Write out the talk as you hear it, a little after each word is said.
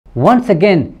Once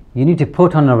again, you need to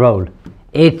put on a role.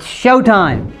 It's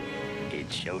showtime!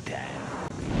 It's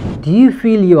showtime. Do you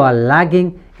feel you are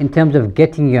lagging in terms of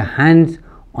getting your hands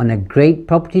on a great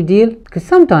property deal? Because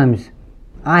sometimes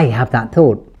I have that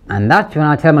thought. And that's when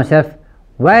I tell myself,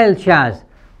 well, Shaz,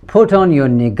 put on your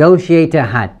negotiator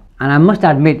hat. And I must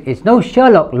admit, it's no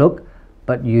Sherlock look,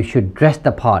 but you should dress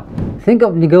the part. Think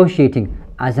of negotiating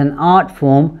as an art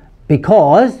form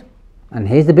because, and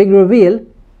here's the big reveal,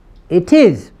 it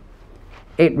is.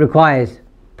 It requires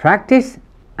practice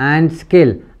and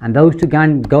skill, and those two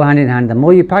can go hand in hand. The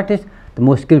more you practice, the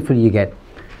more skillful you get.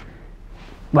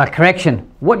 Well, correction,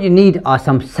 what you need are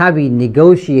some savvy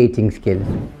negotiating skills.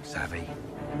 Savvy.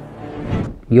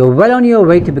 You're well on your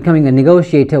way to becoming a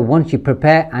negotiator once you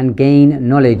prepare and gain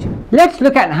knowledge. Let's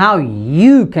look at how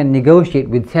you can negotiate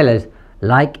with sellers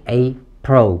like a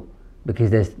pro,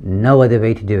 because there's no other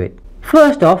way to do it.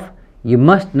 First off, you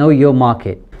must know your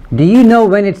market. Do you know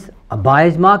when it's a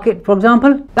buyer's market, for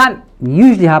example? That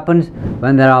usually happens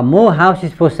when there are more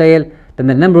houses for sale than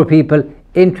the number of people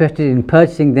interested in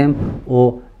purchasing them,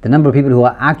 or the number of people who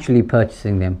are actually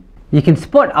purchasing them. You can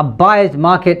spot a buyer's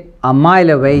market a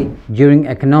mile away during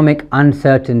economic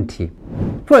uncertainty.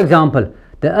 For example,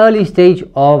 the early stage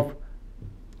of,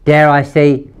 dare I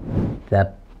say,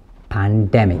 the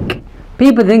pandemic.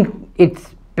 People think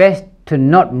it's best to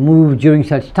not move during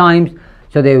such times,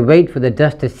 so they wait for the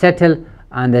dust to settle,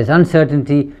 and there's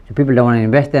uncertainty, so people don't want to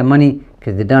invest their money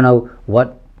because they don't know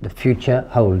what the future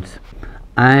holds.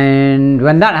 And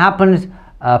when that happens,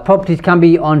 properties can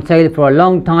be on sale for a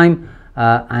long time,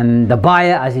 and the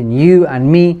buyer, as in you and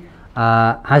me,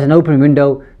 has an open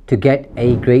window to get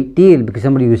a great deal, because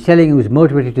somebody who's selling, who's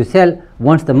motivated to sell,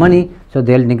 wants the money, so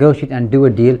they'll negotiate and do a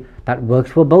deal that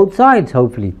works for both sides,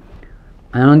 hopefully.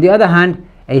 And on the other hand,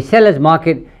 a seller's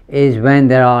market is when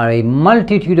there are a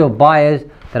multitude of buyers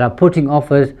that are putting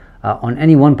offers on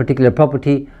any one particular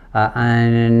property,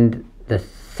 and the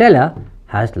seller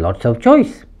has lots of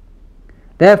choice.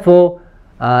 Therefore,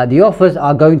 the offers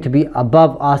are going to be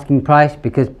above asking price,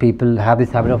 because people have this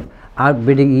habit of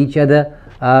outbidding each other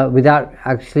without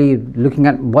actually looking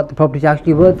at what the property is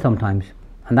actually worth sometimes,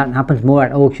 and that happens more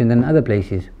at auction than other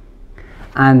places.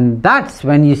 And that's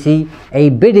when you see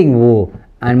a bidding war.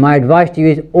 And my advice to you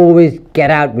is always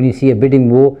get out when you see a bidding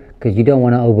war, because you don't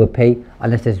want to overpay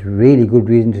unless there's really good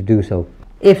reason to do so.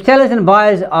 If sellers and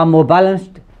buyers are more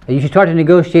balanced, you should try to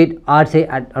negotiate, I'd say,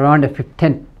 at around a 5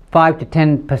 to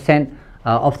 10%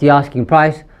 of the asking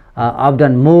price. I've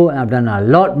done more, and I've done a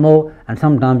lot more, and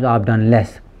sometimes I've done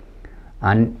less.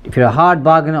 And if you're a hard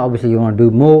bargainer, obviously you want to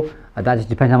do more. That just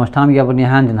depends how much time you have on your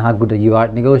hands and how good you are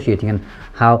at negotiating and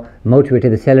how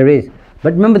motivated the seller is.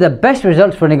 But remember, the best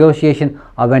results for negotiation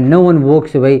are when no one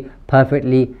walks away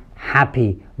perfectly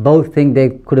happy. Both think they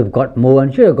could have got more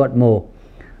and should have got more.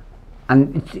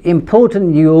 And it's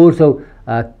important you also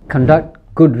conduct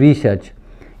good research.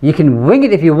 You can wing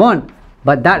it if you want,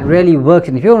 but that really works.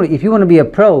 And if you want to be a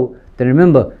pro, then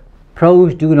remember,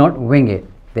 pros do not wing it.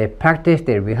 They practice,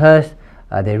 they rehearse,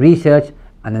 they research,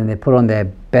 and then they put on their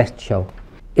best show.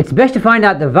 It's best to find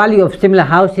out the value of similar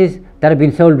houses that have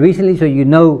been sold recently, so you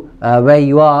know where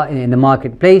you are in the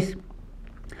marketplace,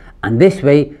 and this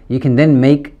way you can then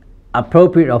make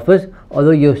appropriate offers.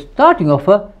 Although your starting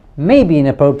offer may be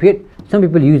inappropriate, some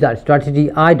people use that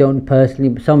strategy. I don't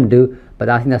personally, some do, but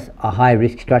I think that's a high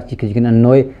risk strategy because you can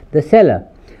annoy the seller.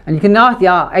 And you can ask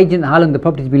the agent how long the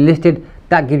property has been listed.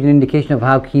 That gives you an indication of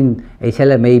how keen a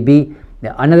seller may be.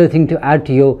 Now, another thing to add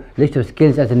to your list of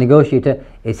skills as a negotiator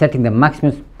is setting the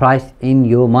maximum price in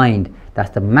your mind. That's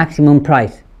the maximum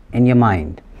price in your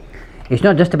mind. It's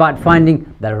not just about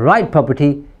finding the right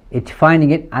property, it's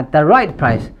finding it at the right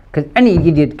price, because any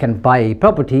idiot can buy a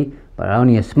property, but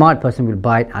only a smart person will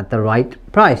buy it at the right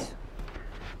price.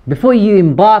 Before you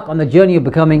embark on the journey of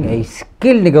becoming a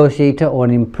skilled negotiator or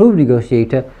an improved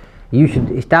negotiator, you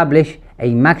should establish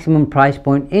a maximum price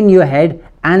point in your head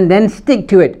and then stick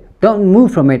to it. Don't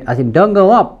move from it, as in don't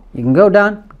go up. You can go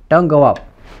down, don't go up.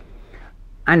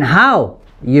 And how,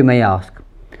 you may ask?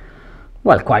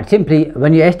 Well, quite simply,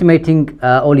 when you're estimating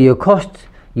all your costs,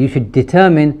 you should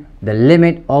determine the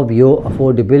limit of your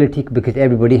affordability, because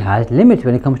everybody has limits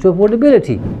when it comes to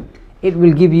affordability. It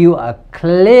will give you a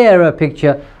clearer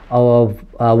picture of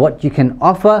what you can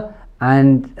offer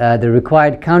and the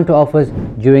required counter offers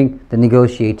during the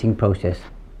negotiating process.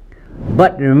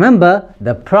 But remember,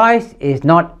 the price is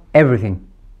not everything.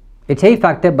 It's a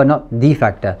factor, but not the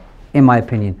factor, in my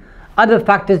opinion. Other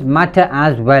factors matter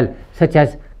as well, such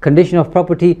as condition of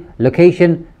property,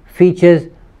 location, features,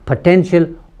 potential,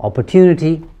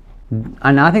 opportunity.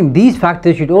 And I think these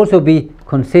factors should also be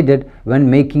considered when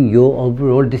making your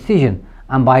overall decision.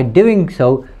 and by doing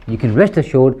so you can rest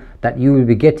assured that you will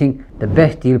be getting the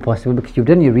best deal possible, because you've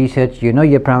done your research, you know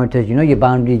your parameters, you know your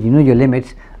boundaries, you know your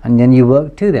limits, and then you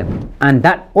work to them. And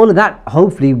that all of that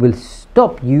hopefully will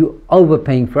stop you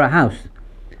overpaying for a house,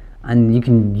 and you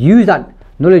can use that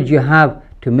knowledge you have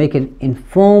to make an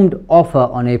informed offer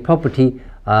on a property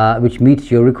which meets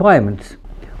your requirements.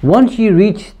 Once you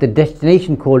reach the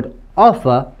destination called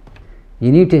offer,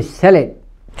 you need to sell it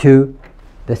to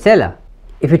the seller.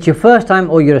 If it's your first time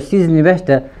or you're a seasoned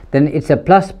investor, then it's a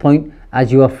plus point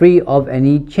as you are free of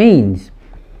any chains.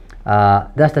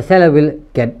 Thus the seller will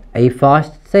get a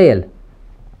fast sale.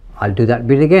 I'll do that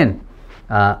bit again.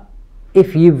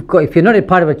 If you're not a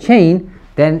part of a chain,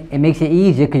 then it makes it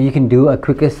easier because you can do a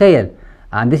quicker sale.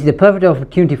 And this is a perfect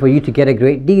opportunity for you to get a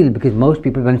great deal, because most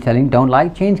people when selling don't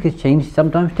like chains, because chains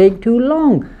sometimes take too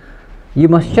long. You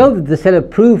must show the seller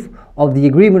proof of the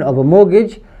agreement of a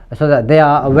mortgage so that they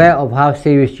are aware of how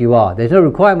serious you are. There's no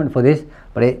requirement for this,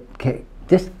 but it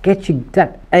just gets you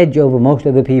that edge over most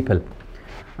other people.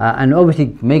 And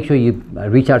obviously make sure you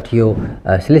reach out to your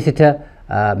solicitor,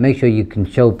 make sure you can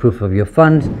show proof of your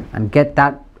funds and get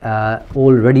that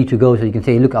all ready to go, so you can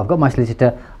say, look, I've got my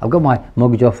solicitor, I've got my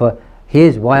mortgage offer,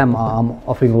 here's why I'm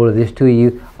offering all of this to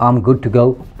you, I'm good to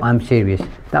go, I'm serious.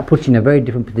 That puts you in a very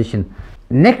different position.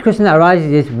 Next question that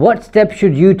arises is, what steps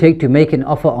should you take to make an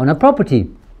offer on a property?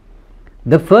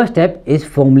 The first step is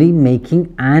formally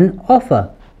making an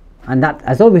offer, and that,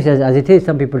 as obvious as it is,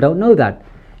 some people don't know that.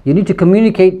 You need to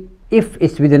communicate, if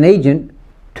it's with an agent,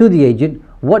 to the agent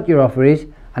what your offer is,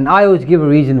 and I always give a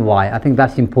reason why. I think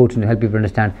that's important to help people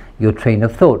understand your train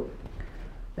of thought.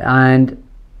 And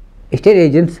estate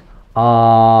agents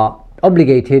are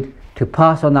obligated to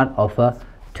pass on that offer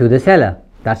to the seller.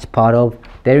 That's part of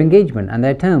their engagement and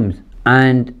their terms.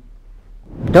 And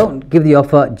don't give the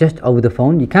offer just over the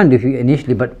phone. You can do it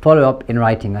initially, but follow up in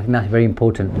writing. I think that's very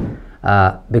important,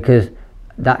 because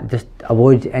that just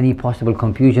avoids any possible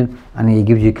confusion, and it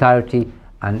gives you clarity,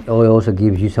 and it also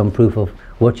gives you some proof of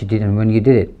what you did and when you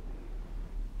did it.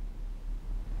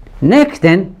 Next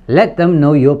then, let them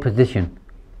know your position.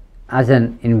 As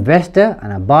an investor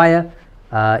and a buyer,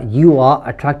 you are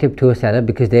attractive to a seller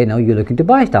because they know you're looking to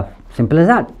buy stuff. Simple as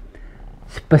that.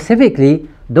 Specifically,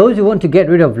 those who want to get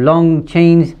rid of long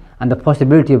chains and the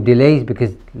possibility of delays,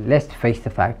 because let's face the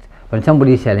fact, when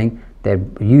somebody is selling, they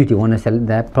usually want to sell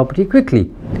their property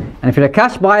quickly. And if you're a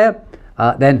cash buyer,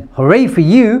 then hooray for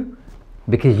you,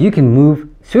 because you can move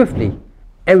swiftly.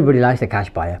 Everybody likes a cash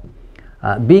buyer.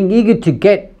 Being eager to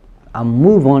get a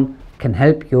move on can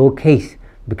help your case,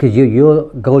 because your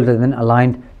goals are then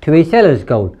aligned to a seller's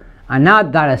goal. And now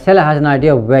that a seller has an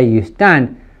idea of where you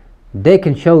stand, they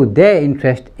can show their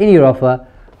interest in your offer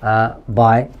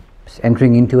by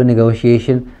entering into a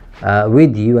negotiation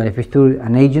with you. And if it's through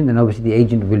an agent, then obviously the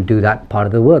agent will do that part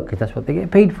of the work, because that's what they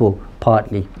get paid for,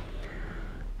 partly.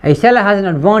 A seller has an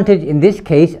advantage in this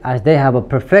case, as they have a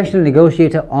professional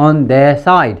negotiator on their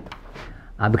side,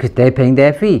 because they're paying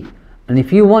their fee. And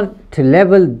if you want to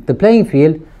level the playing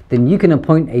field, then you can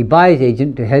appoint a buyer's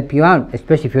agent to help you out,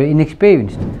 especially if you're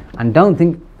inexperienced. And don't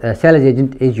think a seller's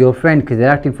agent is your friend because they're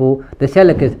acting for the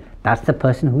seller, because that's the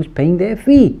person who's paying their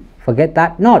fee. Forget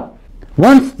that not.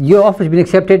 Once your offer has been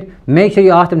accepted, make sure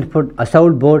you ask them to put a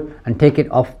sold board and take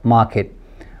it off market.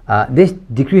 This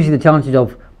decreases the chances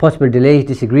of possible delays,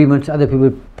 disagreements, other people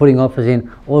putting offers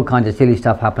in, all kinds of silly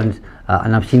stuff happens,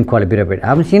 and I've seen quite a bit of it. I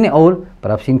haven't seen it all,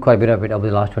 but I've seen quite a bit of it over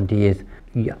the last 20 years.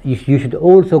 You should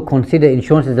also consider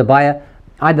insurance as a buyer.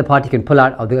 Either party can pull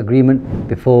out of the agreement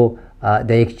before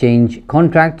they exchange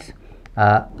contracts,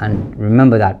 and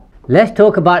remember that. Let's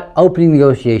talk about opening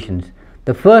negotiations.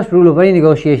 The first rule of any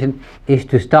negotiation is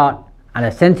to start at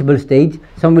a sensible stage.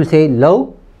 Some will say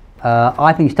low.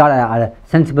 I think start at a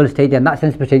sensible stage, and that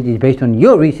sensible stage is based on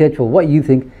your research for what you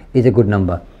think is a good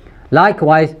number.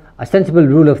 Likewise, a sensible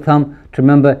rule of thumb to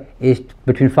remember is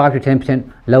between 5 to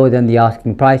 10% lower than the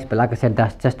asking price, but like I said,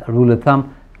 that's just a rule of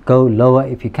thumb. Go lower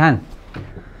if you can.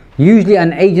 Usually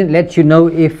an agent lets you know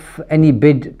if any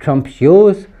bid trumps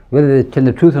yours. Whether they tell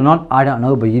the truth or not, I don't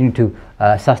know, but you need to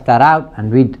suss that out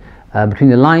and read between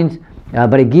the lines.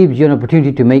 But it gives you an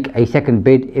opportunity to make a second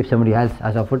bid if somebody else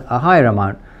has offered a higher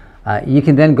amount. You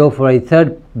can then go for a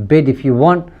third bid if you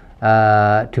want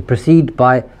to proceed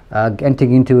by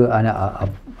entering into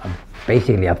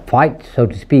basically a fight, so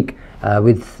to speak,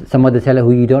 with some other seller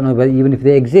who you don't know whether, even if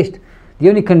they exist. The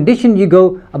only condition you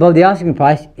go above the asking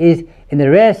price is in the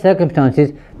rare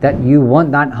circumstances that you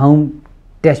want that home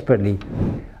desperately.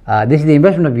 This is the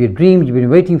investment of your dreams. You've been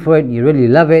waiting for it, you really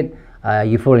love it,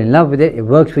 you fall in love with it, it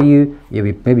works for you,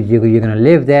 maybe you're going to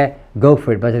live there, go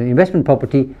for it. But as an investment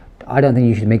property, I don't think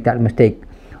you should make that mistake.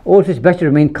 Also, it's best to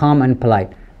remain calm and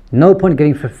polite. No point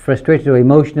getting frustrated or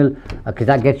emotional, because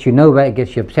that gets you nowhere, it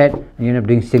gets you upset, and you end up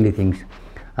doing silly things.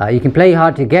 You can play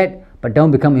hard to get, but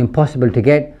don't become impossible to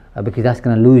get, because that's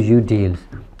going to lose you deals.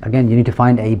 Again, you need to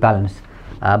find a balance.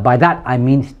 By that I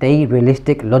mean stay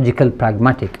realistic, logical,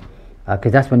 pragmatic,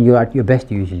 because that's when you're at your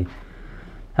best usually.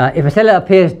 If a seller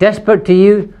appears desperate to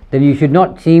you, then you should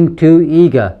not seem too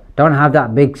eager. Don't have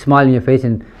that big smile on your face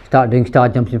and start doing star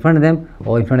jumps in front of them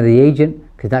or in front of the agent,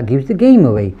 because that gives the game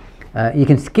away. You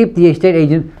can skip the estate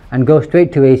agent and go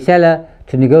straight to a seller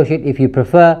to negotiate if you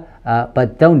prefer,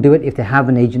 but don't do it if they have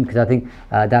an agent, because I think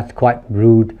that's quite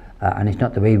rude, and it's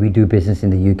not the way we do business in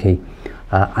the UK.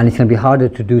 And it's going to be harder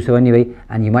to do so anyway,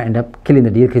 and you might end up killing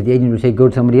the deal, because the agent will say go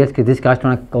to somebody else because this guy's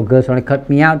trying to, or girl's trying to cut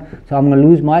me out, so I'm going to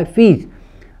lose my fees.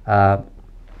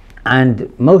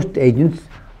 And most agents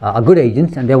are good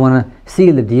agents, and they want to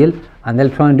seal the deal, and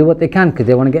they'll try and do what they can because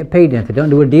they want to get paid, and if they don't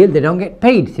do a deal, they don't get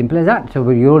paid. Simple as that. So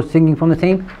you're all singing from the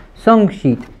same song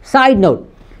sheet. Side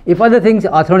note, if other things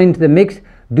are thrown into the mix,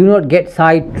 do not get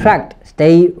sidetracked.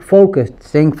 Stay focused.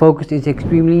 Staying focused is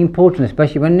extremely important,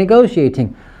 especially when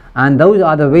negotiating, and those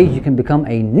are the ways you can become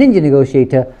a ninja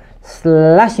negotiator,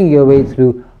 slashing your way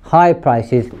through high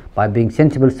prices by being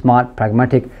sensible, smart,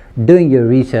 pragmatic, doing your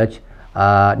research,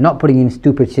 not putting in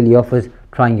stupid silly offers,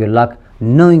 trying your luck,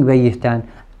 knowing where you stand,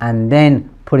 and then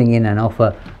putting in an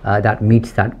offer that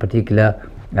meets that particular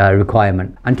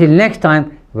requirement. Until next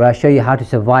time, where I show you how to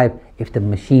survive if the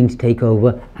machines take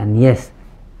over, and yes,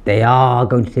 they are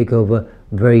going to take over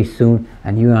very soon,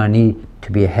 and you are need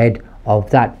to be ahead of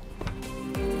that.